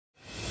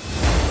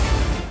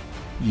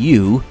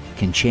You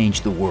can change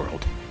the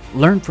world.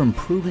 Learn from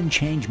proven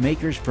change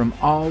makers from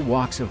all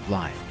walks of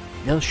life.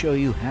 They'll show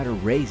you how to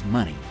raise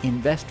money,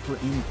 invest for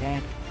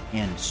impact,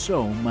 and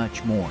so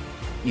much more.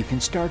 You can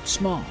start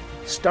small.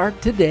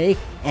 Start today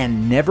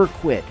and never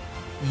quit.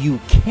 You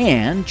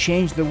can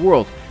change the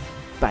world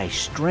by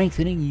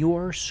strengthening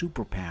your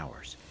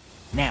superpowers.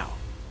 Now,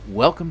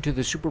 welcome to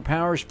the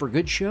Superpowers for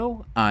Good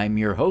show. I'm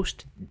your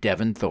host,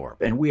 Devin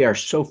Thorpe, and we are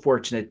so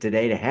fortunate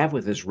today to have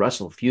with us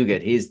Russell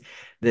Fugate. He's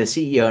the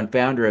CEO and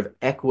founder of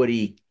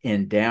Equity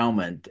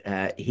Endowment.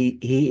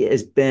 He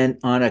has been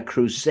on a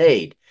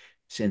crusade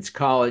since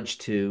college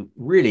to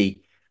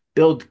really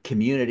build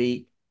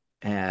community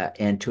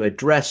and to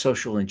address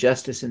social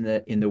injustice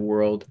in the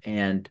world.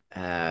 And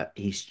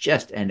he's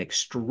just an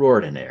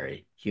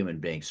extraordinary human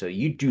being. So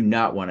you do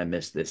not want to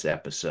miss this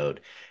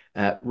episode.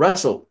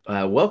 Russell,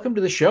 welcome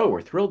to the show.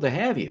 We're thrilled to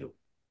have you.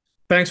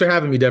 Thanks for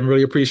having me, Devin.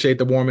 Really appreciate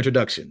the warm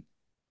introduction.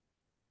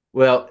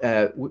 Well,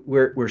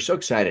 we're so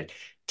excited.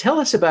 Tell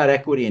us about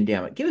Equity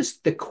Endowment. Give us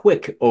the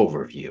quick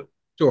overview.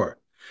 Sure.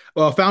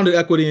 Well, I founded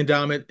Equity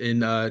Endowment in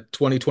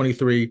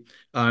 2023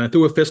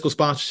 through a fiscal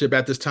sponsorship.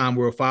 At this time,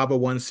 we're a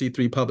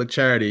 501c3 public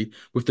charity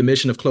with the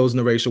mission of closing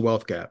the racial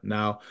wealth gap.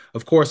 Now,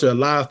 of course, there are a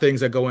lot of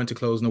things that go into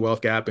closing the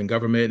wealth gap, and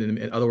government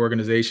and other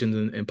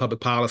organizations and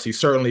public policy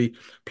certainly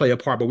play a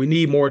part, but we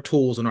need more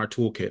tools in our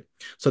toolkit.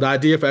 So the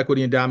idea for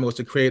Equity Endowment was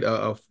to create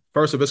a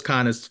first of its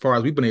kind, as far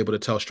as we've been able to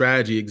tell,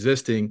 strategy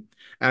existing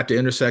at the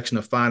intersection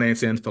of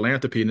finance and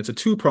philanthropy. And it's a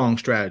two-pronged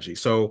strategy.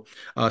 So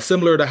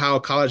similar to how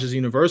colleges and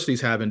universities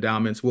have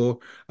endowments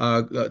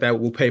that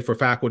will pay for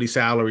faculty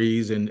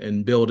salaries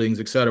and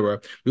buildings, et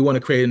cetera. We want to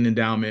create an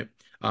endowment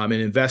and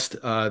invest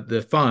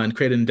the fund,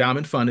 create an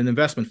endowment fund, an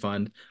investment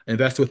fund,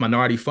 invest with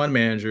minority fund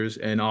managers,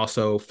 and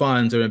also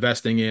funds are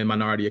investing in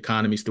minority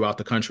economies throughout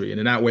the country. And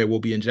in that way, we'll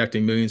be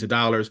injecting millions of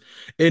dollars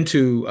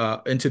into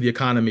the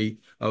economy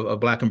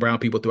of Black and brown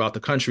people throughout the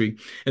country.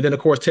 And then, of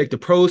course, take the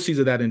proceeds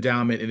of that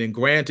endowment and then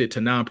grant it to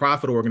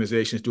nonprofit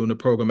organizations doing the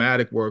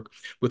programmatic work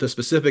with a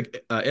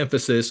specific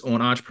emphasis on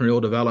entrepreneurial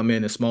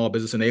development and small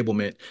business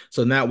enablement.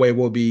 So in that way,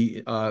 we'll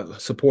be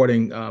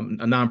supporting a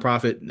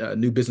nonprofit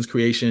new business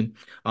creation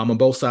on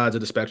both sides of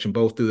the spectrum,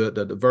 both through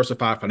the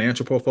diversified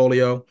financial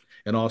portfolio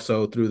and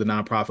also through the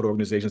nonprofit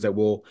organizations that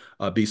we'll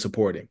be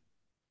supporting.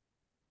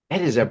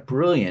 That is a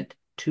brilliant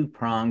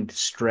two-pronged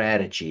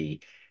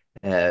strategy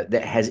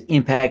that has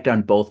impact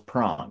on both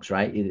prongs,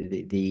 right?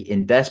 The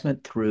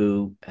investment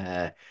through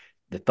the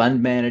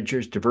fund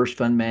managers, diverse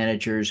fund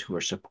managers who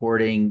are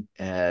supporting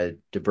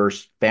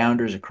diverse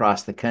founders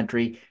across the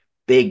country.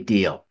 Big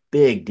deal,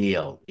 big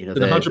deal. It's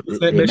 100%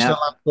 The mission amount.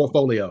 aligned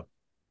portfolio.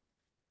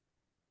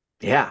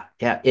 Yeah,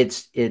 yeah.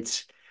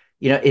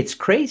 It's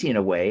crazy in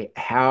a way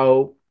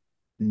how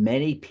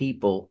many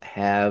people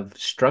have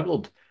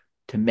struggled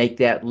to make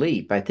that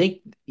leap. I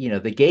think,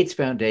 the Gates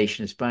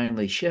Foundation has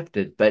finally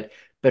shifted, but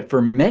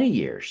for many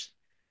years,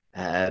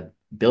 uh,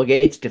 Bill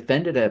Gates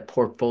defended a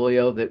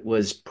portfolio that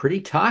was pretty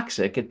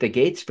toxic at the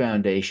Gates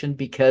Foundation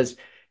because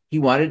he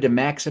wanted to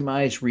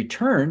maximize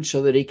return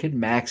so that he could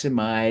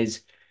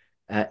maximize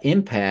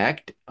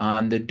impact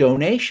on the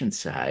donation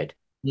side.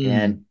 Mm.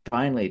 And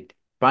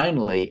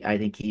finally, I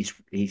think he's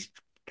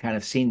kind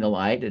of seen the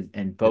light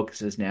and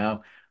focuses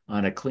now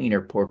on a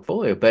cleaner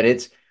portfolio. But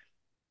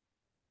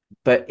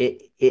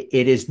it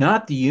is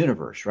not the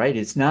universe, right?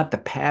 It's not the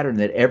pattern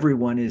that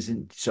everyone is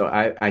in. So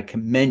I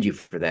commend you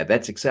for that.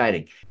 That's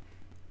exciting.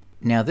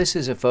 Now, this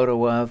is a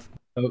photo of.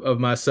 Of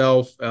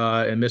myself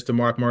and Mr.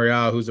 Mark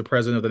Morial, who's the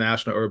president of the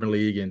National Urban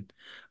League, and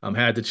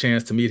had the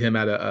chance to meet him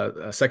at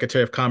a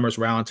Secretary of Commerce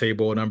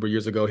roundtable a number of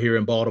years ago here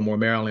in Baltimore,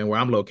 Maryland, where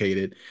I'm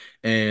located.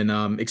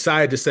 And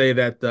excited to say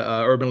that the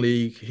Urban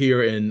League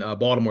here in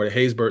Baltimore, the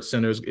Haysbert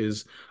Centers,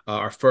 is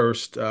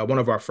one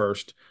of our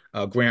first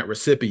grant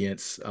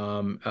recipients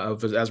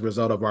as a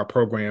result of our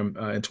program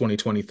in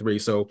 2023.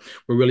 So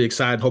we're really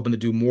excited, hoping to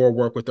do more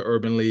work with the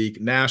Urban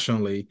League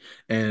nationally.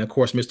 And of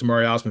course, Mr.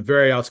 Morial has been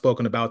very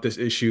outspoken about this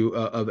issue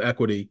of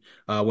equity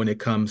when it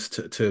comes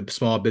to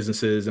small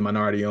businesses and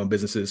minority-owned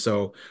businesses.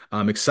 So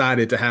I'm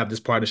excited to have this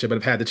partnership, and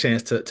I've had the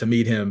chance to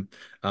meet him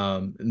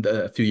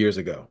a few years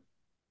ago.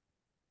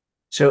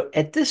 So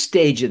at this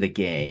stage of the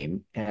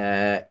game,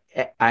 I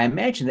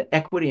imagine that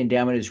Equity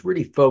Endowment is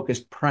really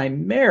focused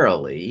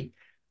primarily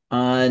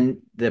on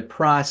the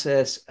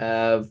process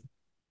of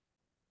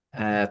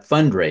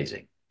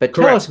fundraising. But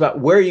tell Correct. us about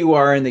where you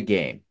are in the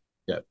game.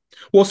 Yeah.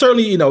 Well,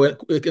 certainly, in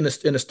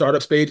the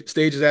startup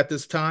stages at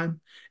this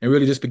time, and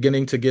really just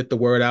beginning to get the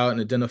word out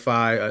and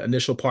identify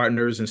initial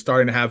partners and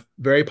starting to have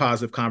very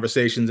positive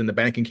conversations in the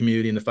banking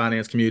community and the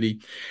finance community.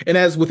 And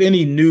as with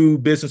any new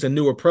business and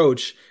new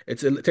approach, it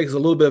takes a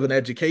little bit of an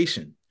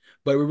education,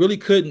 but we really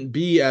couldn't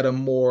be at a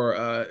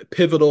more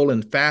pivotal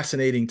and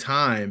fascinating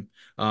time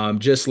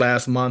Just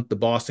last month, the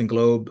Boston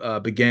Globe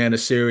began a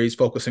series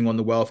focusing on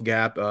the wealth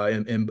gap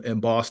in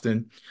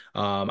Boston.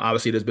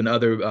 Obviously, there's been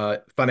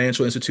other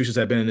financial institutions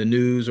that have been in the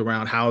news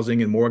around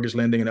housing and mortgage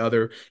lending and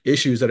other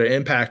issues that are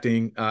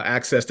impacting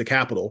access to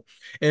capital.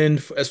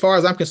 And as far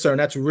as I'm concerned,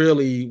 that's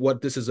really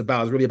what this is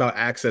about. It's really about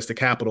access to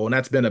capital. And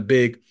that's been a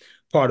big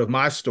part of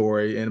my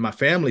story and my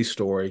family's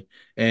story.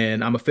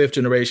 And I'm a fifth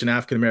generation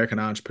African American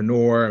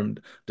entrepreneur. I'm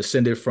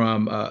descended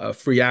from a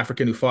free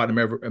African who fought in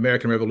the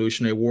American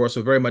Revolutionary War.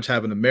 So very much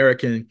have an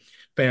American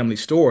family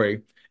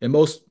story. And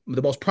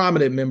the most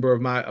prominent member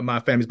of my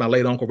family is my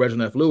late uncle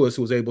Reginald F. Lewis,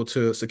 who was able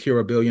to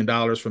secure $1 billion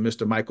from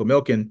Mr. Michael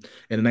Milken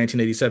in the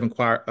 1987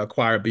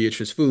 acquire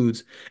Beatrice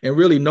Foods. And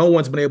really, no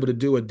one's been able to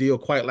do a deal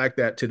quite like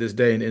that to this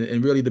day.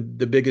 And really, the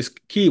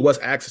biggest key was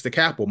access to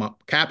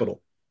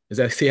capital is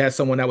that he had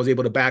someone that was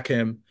able to back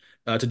him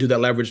to do that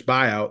leveraged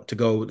buyout to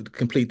go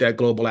complete that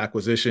global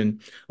acquisition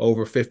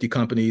over 50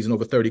 companies in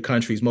over 30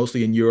 countries,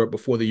 mostly in Europe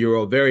before the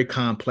euro. Very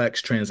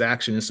complex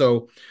transaction. And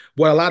so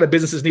what a lot of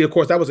businesses need, of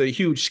course, that was a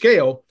huge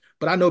scale,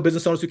 but I know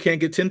business owners who can't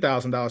get $10,000,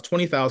 $20,000,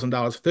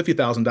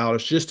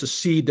 $50,000 just to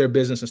seed their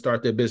business and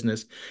start their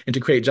business and to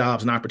create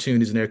jobs and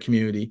opportunities in their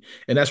community.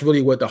 And that's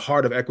really what the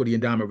heart of Equity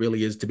Endowment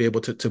really is, to be able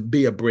to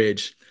be a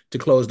bridge to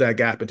close that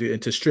gap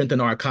and to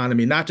strengthen our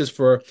economy, not just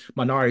for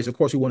minorities. Of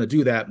course, we want to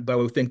do that, but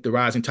we think the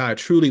rising tide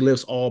truly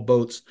lifts all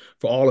boats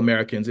for all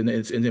Americans. And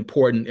it's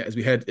important as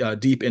we head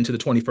deep into the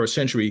 21st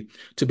century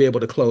to be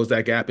able to close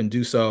that gap and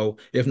do so,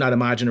 if not in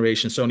my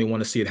generation, certainly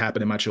want to see it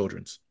happen in my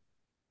children's.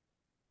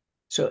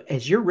 So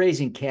as you're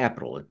raising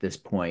capital at this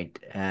point,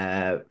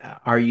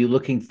 are you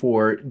looking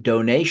for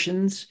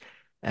donations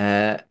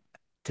to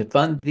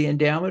fund the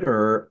endowment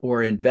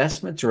or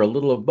investments or a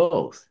little of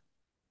both?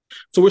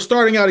 So we're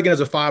starting out again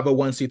as a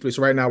 501c3.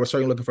 So right now we're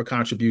certainly looking for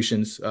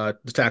contributions, the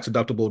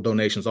tax-deductible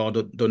donations. All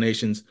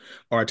donations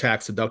are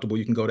tax-deductible.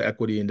 You can go to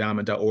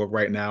equityendowment.org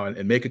right now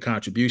and make a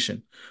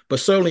contribution.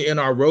 But certainly in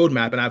our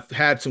roadmap, and I've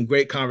had some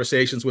great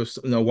conversations with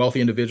wealthy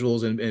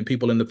individuals and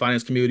people in the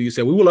finance community who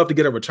say, we would love to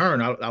get a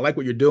return. I like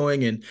what you're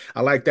doing and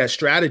I like that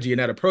strategy and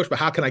that approach, but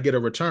how can I get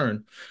a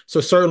return? So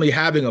certainly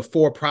having a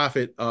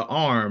for-profit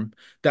arm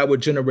that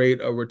would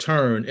generate a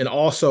return and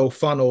also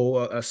funnel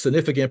a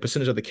significant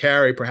percentage of the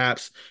carry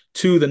perhaps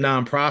to the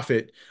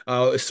nonprofit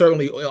is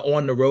certainly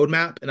on the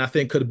roadmap, and I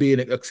think could be an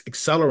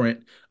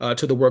accelerant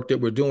to the work that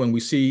we're doing. We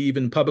see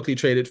even publicly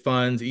traded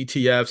funds,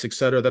 ETFs, et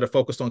cetera, that are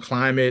focused on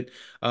climate,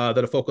 that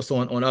are focused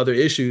on other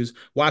issues.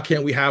 Why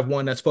can't we have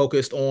one that's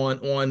focused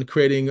on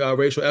creating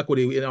racial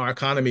equity in our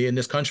economy in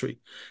this country?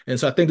 And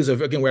so I think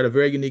again, we're at a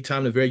very unique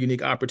time, a very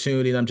unique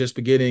opportunity, and I'm just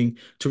beginning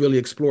to really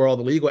explore all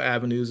the legal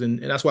avenues.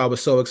 And that's why I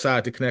was so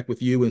excited to connect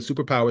with you and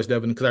Superpowers,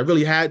 Devin, because I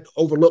really had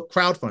overlooked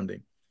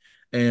crowdfunding.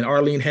 And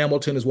Arlene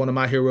Hamilton is one of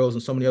my heroes,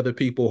 and so many other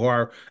people who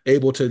are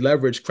able to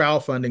leverage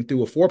crowdfunding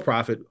through a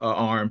for-profit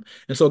arm.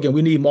 And so again,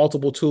 we need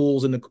multiple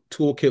tools in the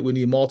toolkit. We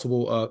need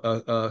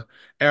multiple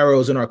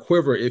arrows in our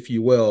quiver, if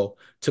you will,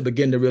 to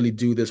begin to really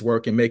do this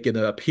work and make it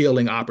an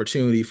appealing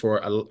opportunity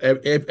for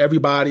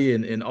everybody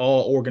and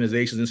all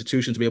organizations,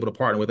 institutions to be able to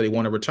partner, whether they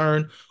want to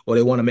return or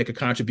they want to make a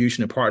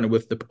contribution and partner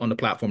with on the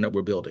platform that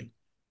we're building.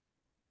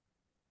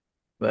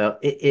 Well,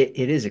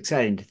 it is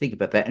exciting to think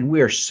about that. And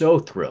we are so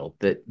thrilled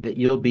that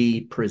you'll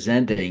be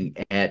presenting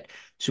at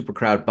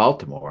SuperCrowd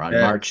Baltimore on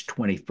March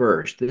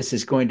 21st. This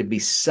is going to be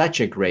such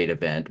a great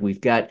event.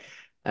 We've got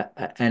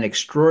an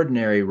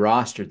extraordinary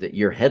roster that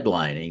you're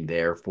headlining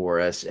there for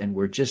us. And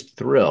we're just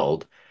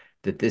thrilled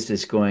that this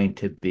is going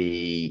to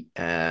be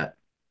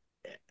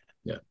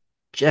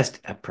just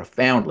a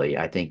profoundly,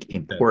 I think,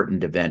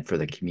 important event for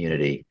the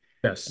community.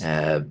 Yes.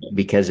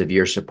 Because of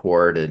your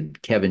support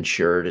and Kevin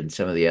Sherd and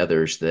some of the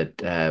others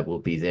that will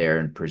be there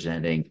and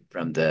presenting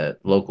from the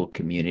local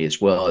community,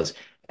 as well as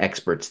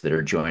experts that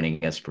are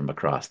joining us from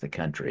across the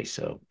country.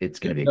 So it's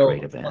going to be a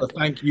great event.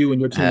 Thank you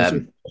and your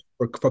team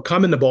for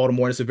coming to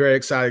Baltimore. It's a very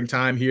exciting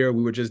time here.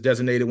 We were just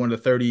designated one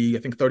of the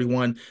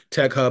 31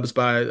 tech hubs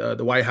by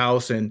the White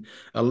House, and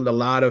a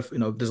lot of,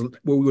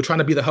 we were trying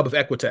to be the hub of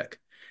Equi-Tech.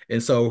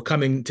 And so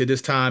coming to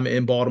this time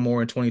in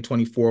Baltimore in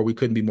 2024, we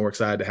couldn't be more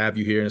excited to have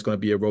you here. And it's going to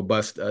be a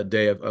robust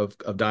day of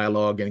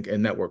dialogue and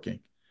networking.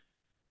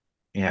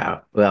 Yeah.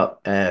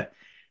 Well,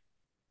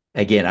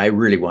 again, I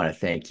really want to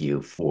thank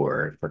you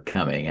for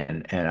coming,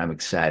 and I'm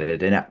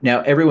excited. And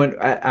now everyone,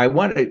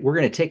 we're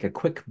going to take a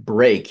quick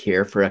break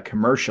here for a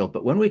commercial,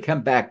 but when we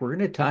come back, we're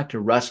going to talk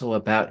to Russell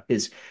about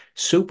his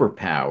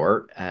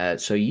superpower.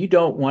 So you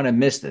don't want to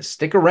miss this.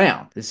 Stick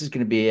around. This is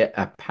going to be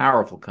a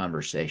powerful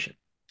conversation.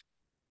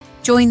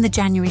 Join the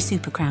January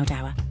SuperCrowd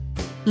Hour.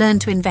 Learn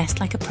to invest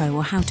like a pro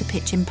or how to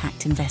pitch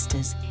impact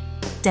investors.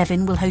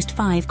 Devin will host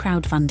 5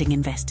 crowdfunding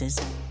investors: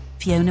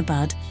 Fiona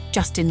Budd,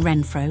 Justin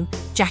Renfro,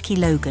 Jackie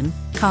Logan,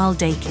 Carl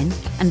Dakin,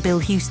 and Bill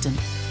Houston.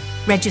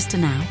 Register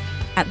now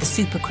at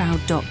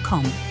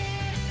thesupercrowd.com.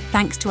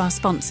 Thanks to our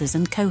sponsors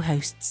and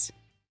co-hosts.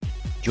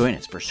 Join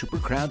us for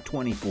SuperCrowd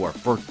 24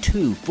 for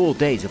 2 full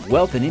days of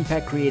wealth and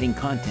impact creating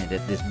content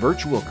at this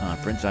virtual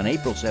conference on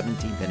April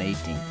 17th and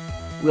 18th.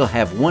 We'll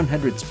have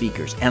 100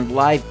 speakers and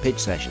live pitch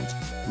sessions.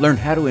 Learn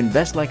how to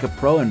invest like a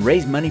pro and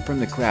raise money from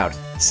the crowd.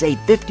 Save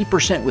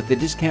 50% with the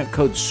discount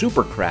code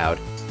SUPERCROWD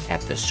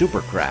at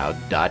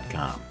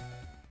thesupercrowd.com.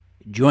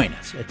 Join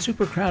us at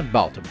Supercrowd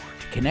Baltimore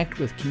to connect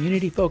with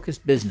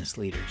community-focused business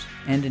leaders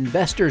and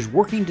investors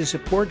working to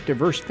support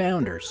diverse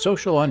founders,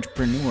 social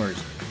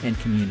entrepreneurs, and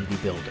community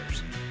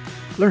builders.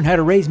 Learn how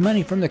to raise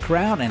money from the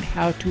crowd and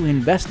how to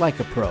invest like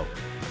a pro.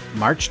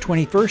 March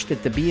 21st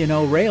at the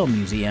B&O Rail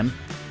Museum.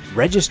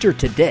 Register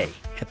today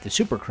at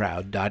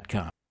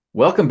thesupercrowd.com.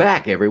 Welcome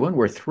back, everyone.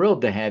 We're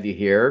thrilled to have you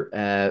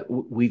here.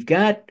 We've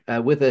got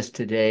with us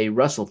today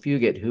Russell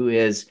Fugate, who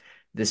is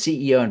the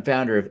CEO and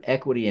founder of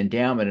Equity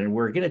Endowment, and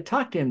we're going to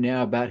talk to him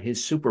now about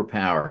his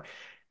superpower.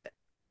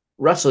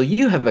 Russell,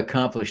 you have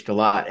accomplished a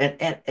lot,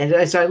 and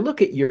as I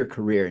look at your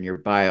career and your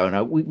bio,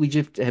 and we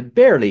just have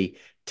barely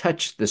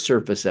touched the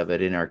surface of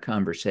it in our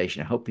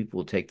conversation. I hope people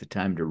will take the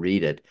time to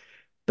read it.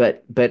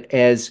 But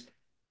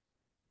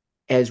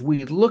as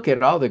we look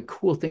at all the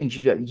cool things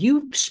you've done,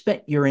 you've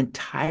spent your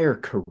entire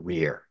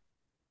career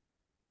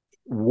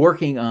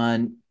working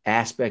on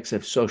aspects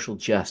of social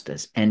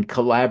justice and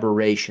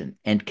collaboration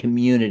and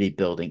community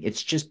building.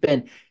 It's just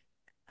been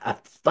a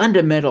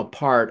fundamental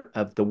part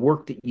of the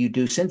work that you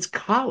do since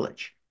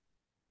college.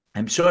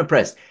 I'm so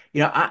impressed.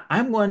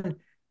 I'm one,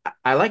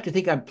 I like to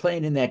think I'm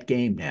playing in that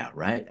game now,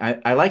 right?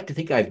 I like to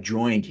think I've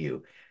joined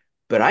you,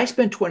 but I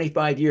spent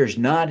 25 years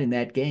not in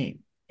that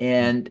game.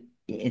 And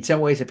in some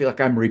ways, I feel like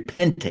I'm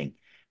repenting,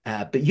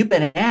 but you've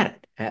been at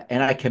it,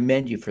 and I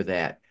commend you for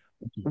that.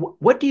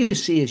 What do you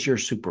see as your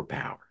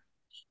superpower?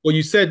 Well,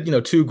 you said,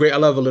 two great, I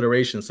love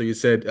alliteration. So you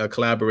said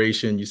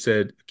collaboration, you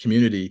said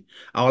community.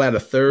 I'll add a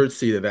third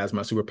C to that as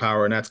my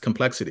superpower, and that's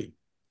complexity.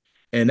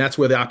 And that's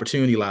where the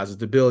opportunity lies, is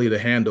the ability to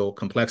handle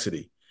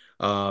complexity.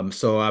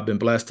 So I've been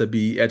blessed to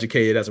be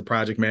educated as a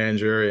project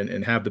manager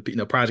and have the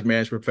project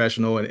management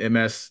professional and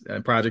MS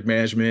and project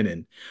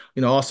management.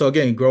 And, also,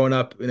 again, growing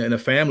up in a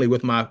family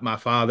with my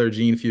father,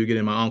 Gene Fugate,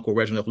 and my uncle,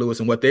 Reginald Lewis,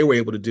 and what they were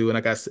able to do. And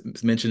like I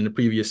mentioned in the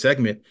previous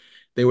segment,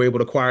 they were able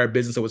to acquire a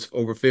business that was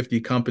over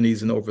 50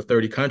 companies in over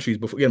 30 countries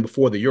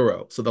before the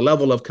euro. So the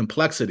level of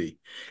complexity,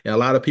 and a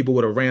lot of people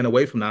would have ran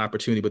away from that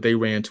opportunity, but they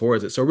ran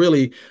towards it. So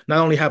really, not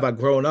only have I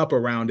grown up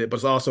around it, but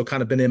it's also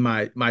kind of been in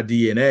my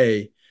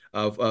DNA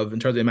of in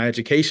terms of my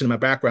education, my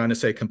background, to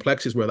say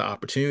complexity is where the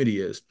opportunity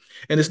is.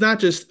 And it's not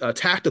just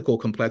tactical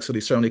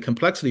complexity. Certainly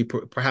complexity,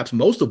 perhaps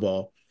most of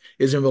all,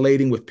 is in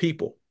relating with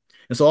people.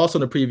 And so also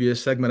in the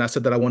previous segment, I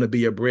said that I want to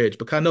be a bridge,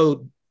 because I know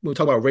when we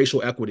talk about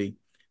racial equity,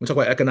 we talk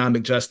about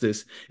economic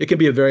justice, it can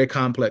be a very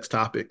complex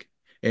topic.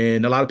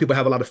 And a lot of people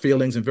have a lot of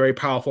feelings and very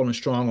powerful and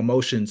strong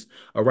emotions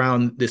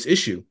around this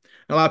issue.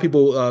 And a lot of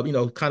people,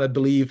 kind of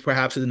believe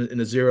perhaps in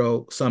a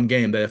zero-sum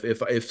game, that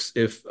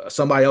if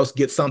somebody else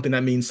gets something,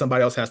 that means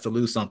somebody else has to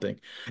lose something.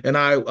 And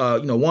I,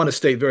 want to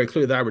state very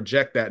clearly that I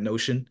reject that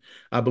notion.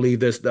 I believe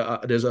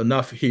there's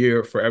enough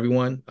here for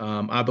everyone.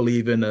 I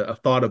believe in a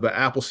thought of an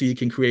apple seed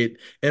can create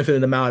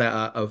infinite amount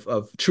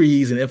of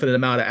trees and infinite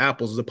amount of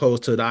apples, as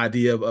opposed to the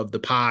idea of the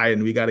pie,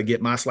 and we got to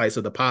get my slice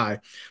of the pie,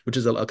 which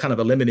is a kind of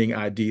a limiting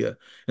idea.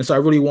 And so I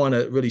really want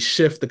to really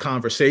shift the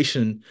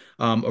conversation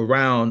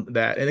around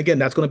that. And again,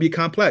 that's going to be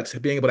complex.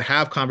 Being able to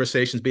have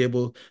conversations, be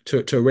able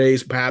to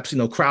raise perhaps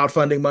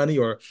crowdfunding money,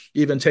 or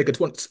even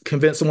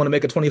convince someone to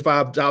make a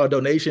 $25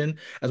 donation.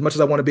 As much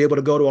as I want to be able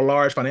to go to a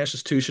large financial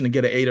institution and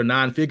get an 8 or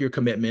 9 figure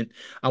commitment,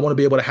 I want to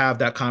be able to have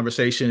that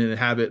conversation and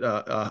have it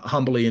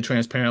humbly and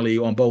transparently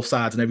on both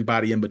sides and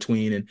everybody in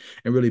between, and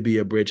really be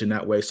a bridge in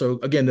that way. So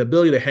again, the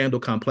ability to handle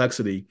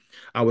complexity,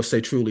 I would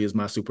say, truly is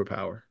my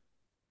superpower.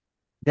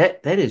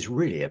 That is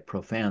really a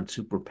profound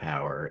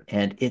superpower,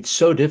 and it's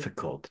so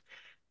difficult.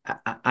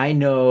 I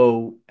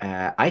know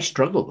I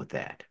struggle with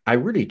that. I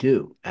really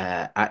do.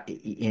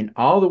 In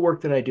all the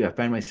work that I do, I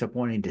find myself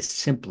wanting to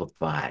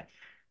simplify,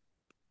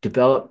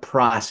 develop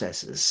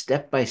processes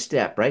step by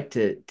step, right?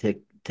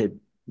 To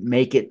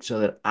make it so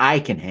that I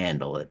can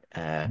handle it.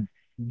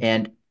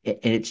 And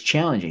it's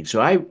challenging.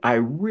 So I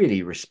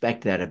really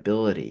respect that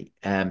ability.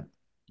 Can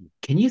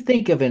you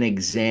think of an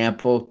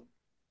example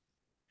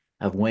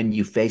of when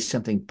you faced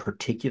something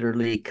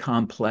particularly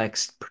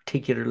complex,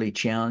 particularly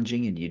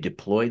challenging, and you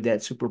deployed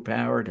that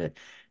superpower to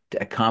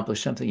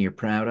accomplish something you're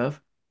proud of?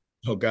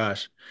 Oh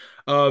gosh.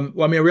 Well,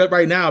 I mean,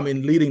 right now, I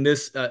mean, leading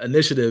this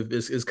initiative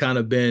is kind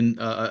of been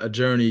a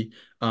journey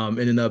in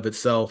and of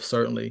itself,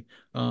 certainly.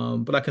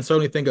 But I can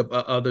certainly think of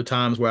other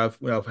times where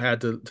I've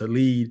had to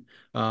lead,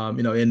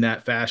 in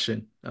that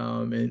fashion,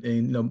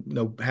 and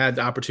had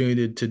the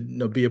opportunity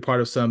to be a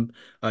part of some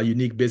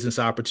unique business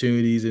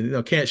opportunities,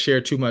 and can't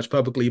share too much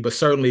publicly, but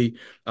certainly,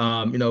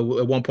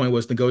 at one point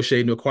was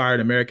negotiating to acquire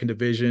an American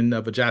division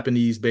of a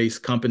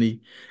Japanese-based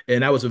company,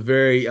 and that was a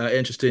very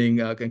interesting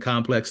and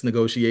complex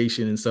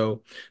negotiation. And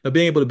so,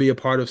 being able to be a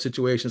part of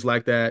situations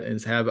like that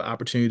and have an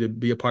opportunity to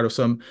be a part of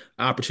some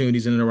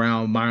opportunities in and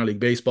around minor league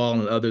baseball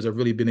and others, have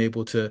really been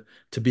able to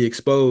be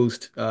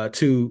exposed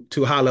to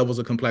high levels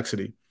of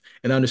complexity.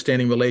 and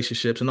understanding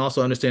relationships, and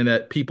also understand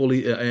that people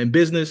in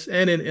business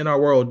and in our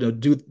world,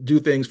 do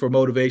things for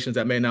motivations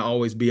that may not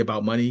always be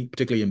about money,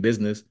 particularly in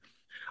business.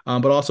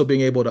 But also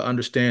being able to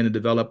understand and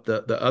develop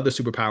the other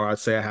superpower I'd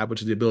say I have,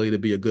 which is the ability to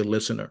be a good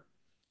listener,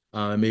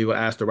 and be able to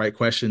ask the right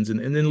questions, and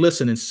then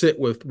listen and sit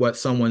with what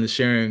someone is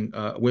sharing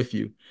with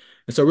you.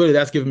 And so really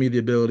that's given me the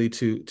ability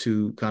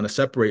to kind of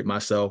separate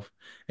myself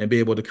and be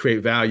able to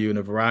create value in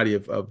a variety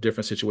of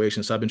different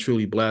situations. So I've been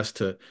truly blessed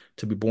to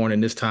be born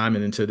in this time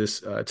and into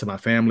this to my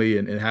family,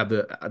 and have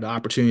the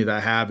opportunity that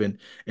I have, and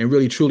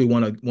really truly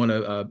want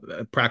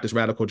to practice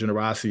radical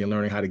generosity and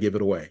learning how to give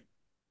it away.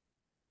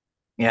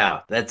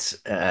 Yeah, that's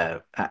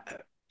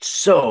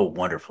so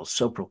wonderful,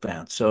 so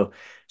profound, so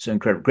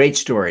incredible. Great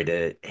story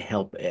to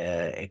help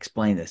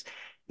explain this.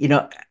 You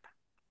know,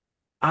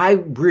 I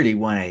really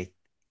want to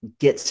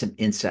get some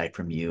insight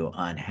from you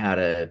on how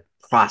to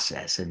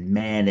process and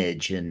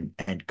manage and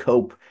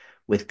cope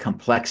with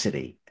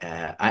complexity.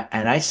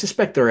 And I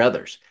suspect there are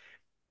others.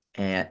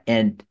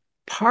 And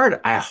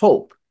I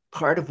hope,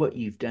 part of what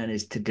you've done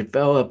is to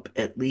develop,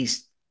 at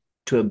least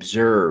to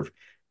observe,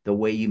 the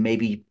way you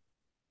maybe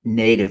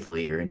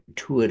natively or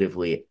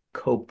intuitively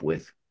cope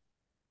with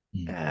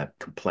Mm.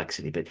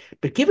 complexity.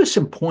 But give us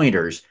some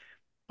pointers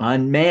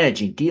on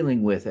managing,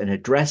 dealing with, and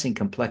addressing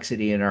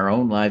complexity in our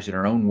own lives and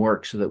our own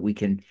work so that we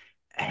can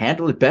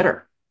handle it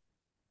better.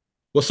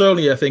 Well,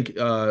 certainly, I think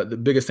the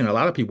biggest thing a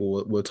lot of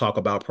people will talk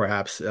about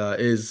perhaps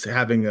is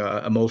having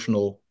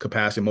emotional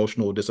capacity,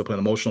 emotional discipline,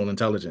 emotional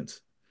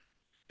intelligence,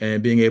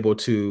 and being able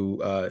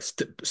to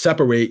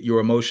separate your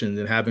emotions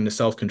and having the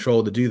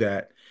self-control to do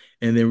that.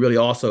 And then really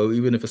also,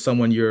 even if it's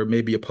someone you're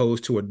maybe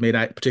opposed to or may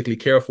not particularly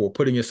care for,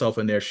 putting yourself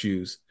in their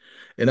shoes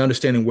and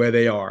understanding where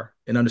they are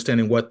and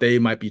understanding what they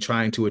might be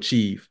trying to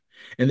achieve.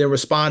 And then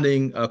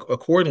responding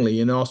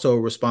accordingly, and also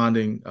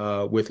responding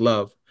with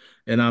love.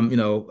 And I'm,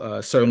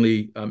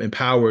 certainly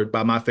empowered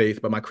by my faith,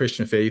 by my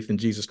Christian faith in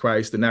Jesus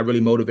Christ. And that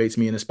really motivates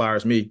me and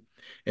inspires me.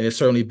 And it's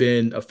certainly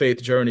been a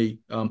faith journey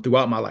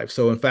throughout my life.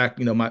 So in fact,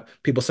 my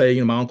people say,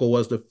 my uncle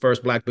was the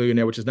first Black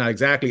billionaire, which is not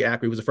exactly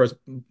accurate. He was the first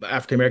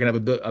African American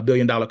to have a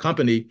billion-dollar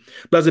company.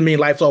 Doesn't mean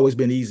life's always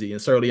been easy.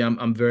 And certainly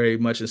I'm very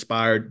much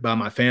inspired by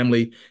my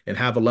family and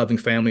have a loving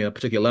family, a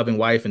particularly loving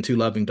wife and two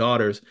loving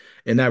daughters.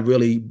 And that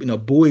really,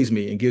 buoys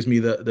me and gives me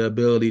the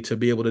ability to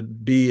be able to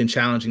be in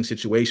challenging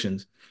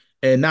situations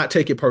and not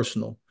take it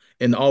personal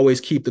and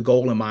always keep the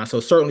goal in mind. So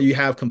certainly you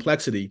have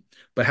complexity,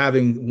 but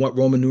having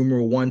Roman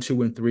numeral 1,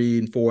 2, and 3,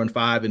 and 4, and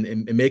 5,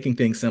 and making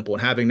things simple,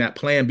 and having that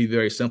plan be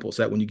very simple,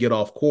 so that when you get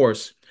off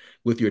course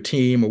with your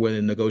team or with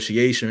a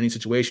negotiation or any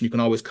situation, you can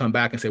always come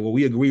back and say, well,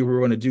 we agree we're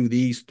going to do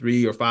these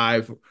 3 or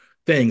 5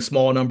 things,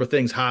 small number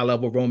things, high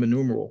level Roman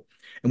numeral.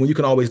 And when you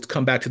can always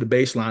come back to the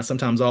baseline,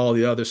 sometimes all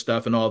the other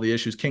stuff and all the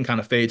issues can kind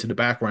of fade to the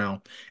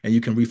background, and you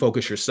can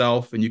refocus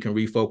yourself and you can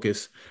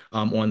refocus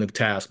on the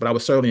task. But I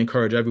would certainly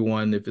encourage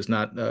everyone, if it's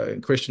not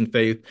Christian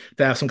faith,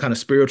 to have some kind of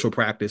spiritual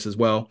practice as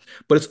well.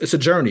 But it's a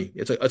journey.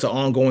 It's an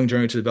ongoing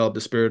journey to develop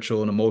the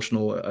spiritual and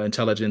emotional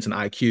intelligence and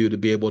IQ to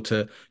be able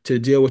to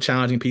deal with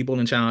challenging people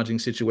and challenging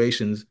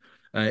situations,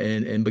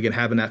 and begin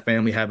having that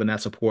family, having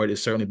that support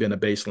has certainly been a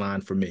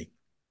baseline for me.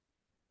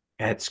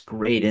 That's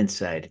great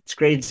insight. It's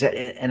great insight.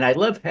 And I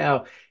love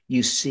how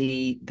you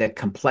see the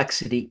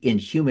complexity in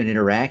human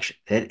interaction.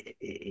 That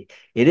it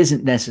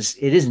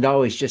isn't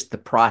always just the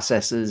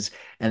processes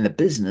and the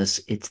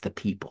business, it's the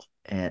people.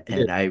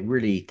 And I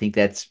really think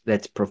that's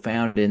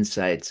profound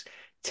insights.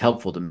 It's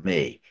helpful to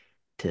me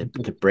to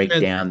break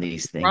And down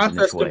these things in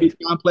this process can be way.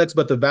 complex,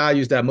 but the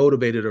values that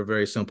motivate it are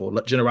very simple.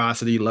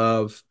 Generosity,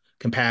 love,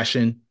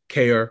 compassion,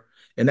 care.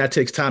 And that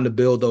takes time to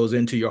build those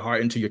into your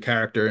heart, into your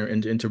character,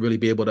 and to really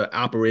be able to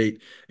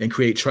operate and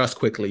create trust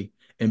quickly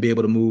and be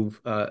able to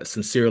move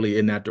sincerely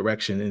in that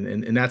direction.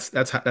 And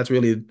that's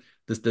really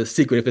the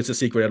secret, if it's a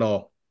secret at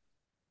all.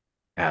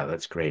 Wow,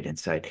 that's great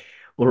insight.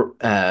 Well,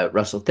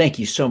 Russell, thank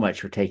you so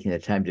much for taking the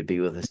time to be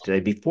with us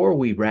today. Before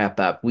we wrap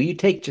up, will you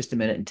take just a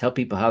minute and tell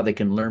people how they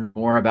can learn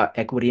more about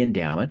Equity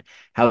Endowment,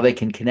 how they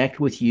can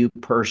connect with you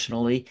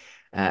personally,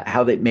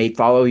 how they may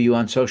follow you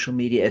on social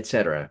media, et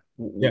cetera?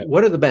 Yeah.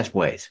 What are the best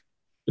ways?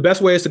 The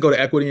best way is to go to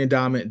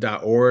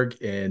equityendowment.org,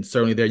 and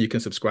certainly there you can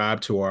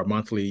subscribe to our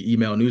monthly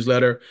email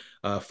newsletter.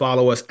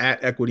 Follow us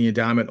at Equity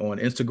Endowment on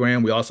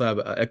Instagram. We also have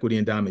an Equity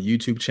Endowment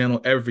YouTube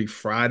channel. Every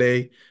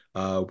Friday,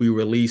 we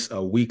release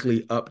a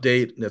weekly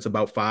update that's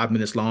about 5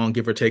 minutes long,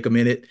 give or take a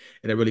minute,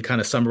 and it really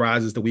kind of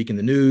summarizes the week in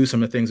the news,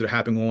 some of the things that are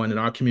happening on in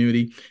our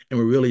community. And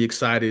we're really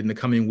excited. In the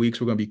coming weeks,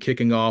 we're going to be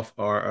kicking off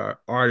our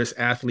artist,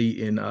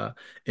 athlete, and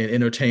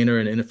entertainer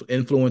and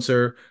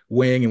influencer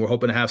wing, and we're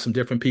hoping to have some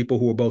different people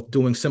who are both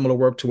doing similar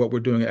work to what we're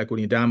doing at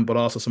Equity Endowment, but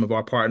also some of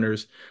our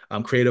partners,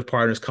 creative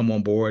partners, come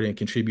on board and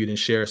contribute and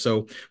share.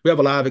 So we have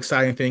a lot of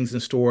exciting things in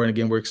store. And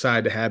again, we're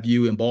excited to have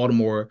you in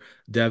Baltimore,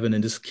 Devin,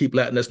 and just keep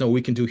letting us know what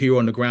we can do here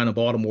on the ground in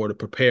Baltimore to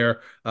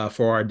prepare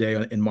for our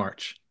day in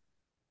March.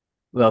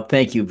 Well,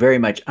 thank you very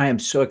much. I am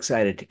so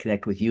excited to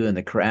connect with you and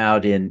the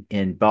crowd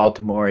in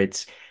Baltimore.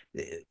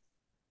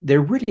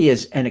 There really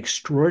is an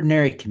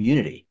extraordinary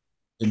community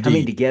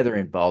coming Indeed. together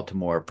in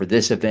Baltimore for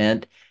this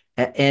event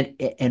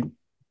And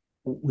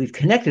we've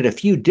connected a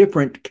few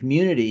different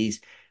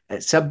communities,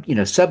 sub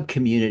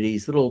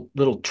communities,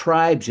 little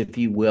tribes, if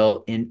you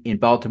will, in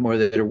Baltimore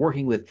that are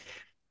working with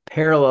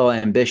parallel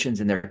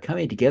ambitions, and they're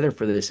coming together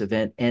for this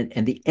event,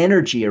 and the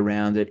energy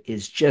around it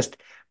is just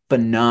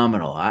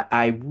phenomenal.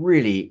 I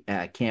really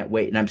can't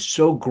wait, and I'm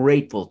so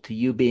grateful to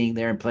you being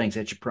there and playing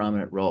such a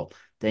prominent role.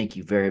 Thank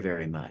you very,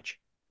 very much.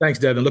 Thanks,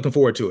 Devin. Looking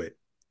forward to it.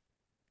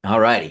 All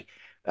righty.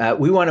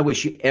 We want to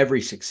wish you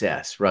every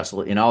success,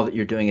 Russell, in all that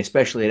you're doing,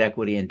 especially at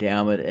Equity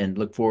Endowment, and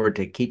look forward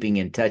to keeping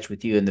in touch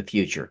with you in the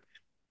future.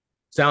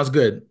 Sounds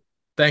good.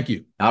 Thank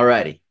you. All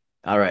righty.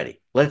 All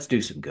righty. Let's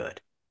do some good.